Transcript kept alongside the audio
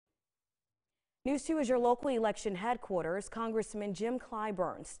News 2 is your local election headquarters. Congressman Jim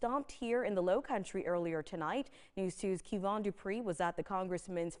Clyburn stomped here in the Lowcountry earlier tonight. News 2's Kevon Dupree was at the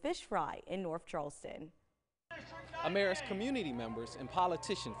Congressman's fish fry in North Charleston. America's community members and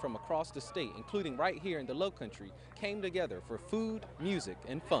politicians from across the state, including right here in the Lowcountry, came together for food, music,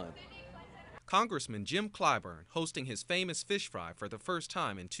 and fun. Congressman Jim Clyburn hosting his famous fish fry for the first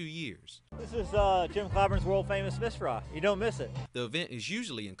time in 2 years. This is Jim Clyburn's world famous fish fry. You don't miss it. The event is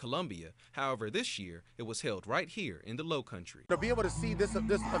usually in Columbia. However, this year it was held right here in the Lowcountry. To be able to see this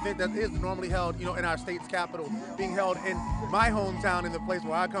event that is normally held, in our state's capital, being held in my hometown, in the place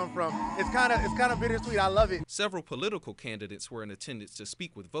where I come from, it's kind of bittersweet. I love it. Several political candidates were in attendance to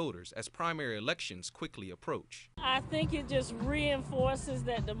speak with voters as primary elections quickly approach. I think it just reinforces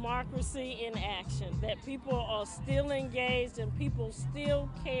that democracy in action, that people are still engaged and people still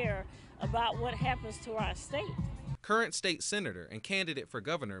care about what happens to our state. Current state senator and candidate for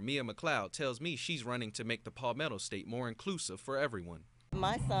governor Mia McLeod tells me she's running to make the Palmetto State more inclusive for everyone.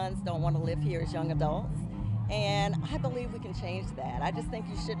 My sons don't want to live here as young adults, and I believe we can change that. I just think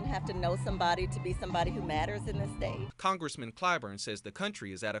you shouldn't have to know somebody to be somebody who matters in this state. Congressman Clyburn says the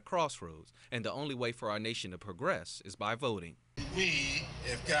country is at a crossroads, and the only way for our nation to progress is by voting. We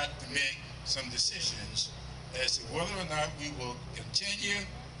have got to make some decisions as to whether or not we will continue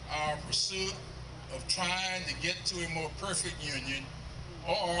our pursuit of trying to get to a more perfect union,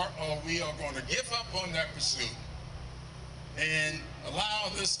 or we are going to give up on that pursuit and allow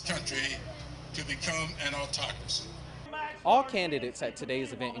this country to become an autocracy. All candidates at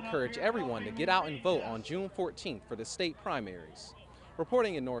today's event encourage everyone to get out and vote on June 14th for the state primaries.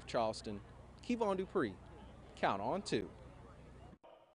 Reporting in North Charleston, Kevon Dupree, Count on 2.